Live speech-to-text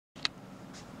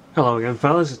Hello again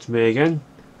fellas, it's me again.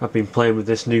 I've been playing with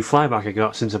this new flyback I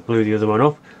got since I blew the other one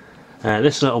up.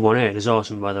 This little one here is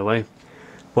awesome by the way.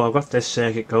 But I've got this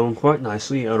circuit going quite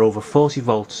nicely at over 40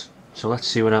 volts. So let's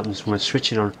see what happens when I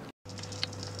switch it on.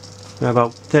 We're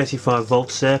about 35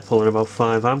 volts there, pulling about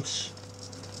 5 amps.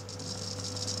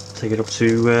 Take it up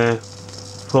to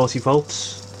 40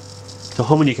 volts. The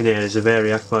humming you can hear is a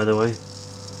variac by the way.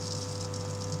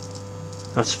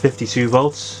 That's 52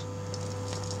 volts.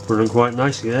 Running quite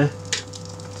nicely there.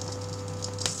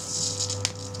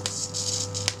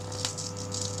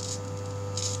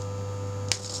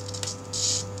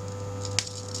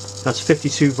 That's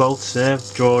 52 volts there,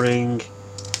 drawing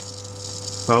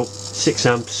about 6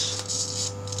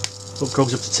 amps. It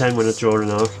goes up to 10 when I draw an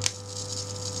arc.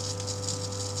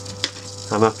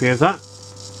 I'm happy with that.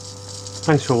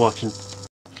 Thanks for watching.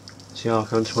 See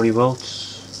arc on 20 volts.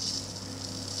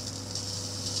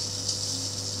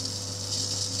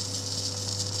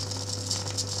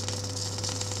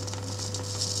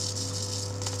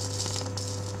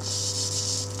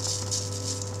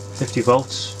 .50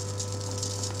 volts.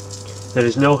 There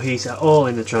is no heat at all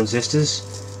in the transistors.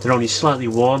 They're only slightly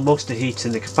warm. Most of the heat's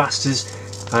in the capacitors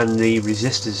and the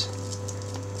resistors.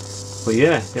 But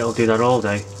yeah, it'll do that all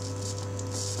day.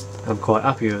 I'm quite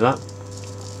happy with that.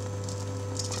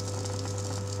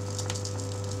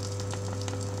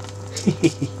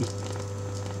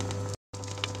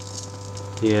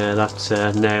 Yeah,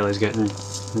 that nail is getting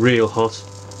real hot.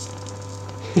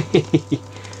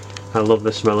 I love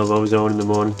the smell of ozone in the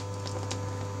morning.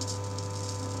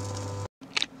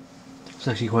 It's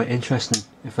actually quite interesting.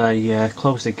 If I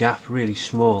close the gap really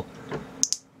small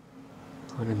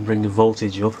and then bring the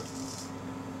voltage up,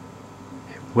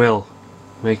 it will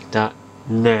make that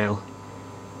nail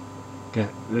get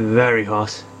very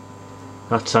hot.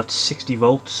 That's at 60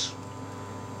 volts,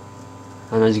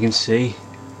 and as you can see,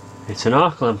 it's an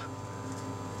arc lamp.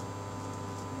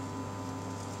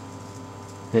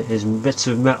 It is bits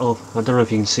of metal, I don't know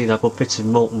if you can see that, but bits of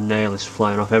molten nail is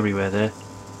flying off everywhere there.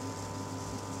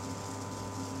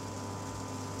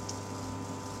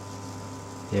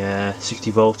 Yeah,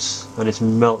 60 volts, and it's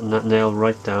melting that nail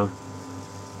right down.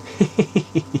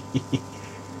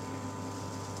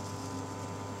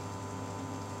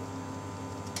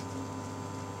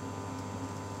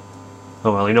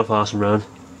 Oh well, enough arsing round.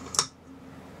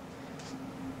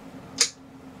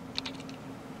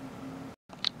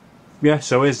 Yeah,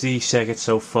 so here's the circuit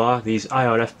so far. These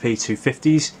IRFP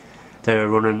 250s, they're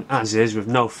running as is with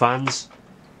no fans.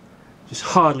 Just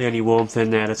hardly any warmth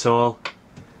in there at all.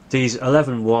 These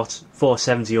 11 watt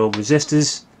 470 ohm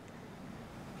resistors,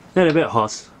 they're a bit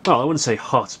hot. Well, I wouldn't say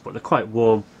hot, but they're quite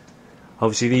warm.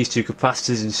 Obviously these two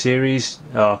capacitors in series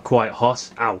are quite hot.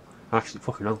 Ow, actually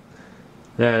fucking hell.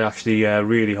 They're actually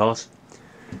really hot.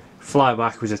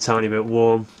 Flyback was a tiny bit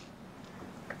warm.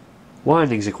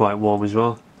 Windings are quite warm as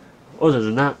well. Other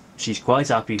than that, she's quite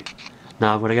happy.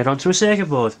 Now I'm going to get onto a circuit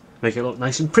board, make it look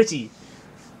nice and pretty.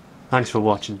 Thanks for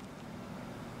watching.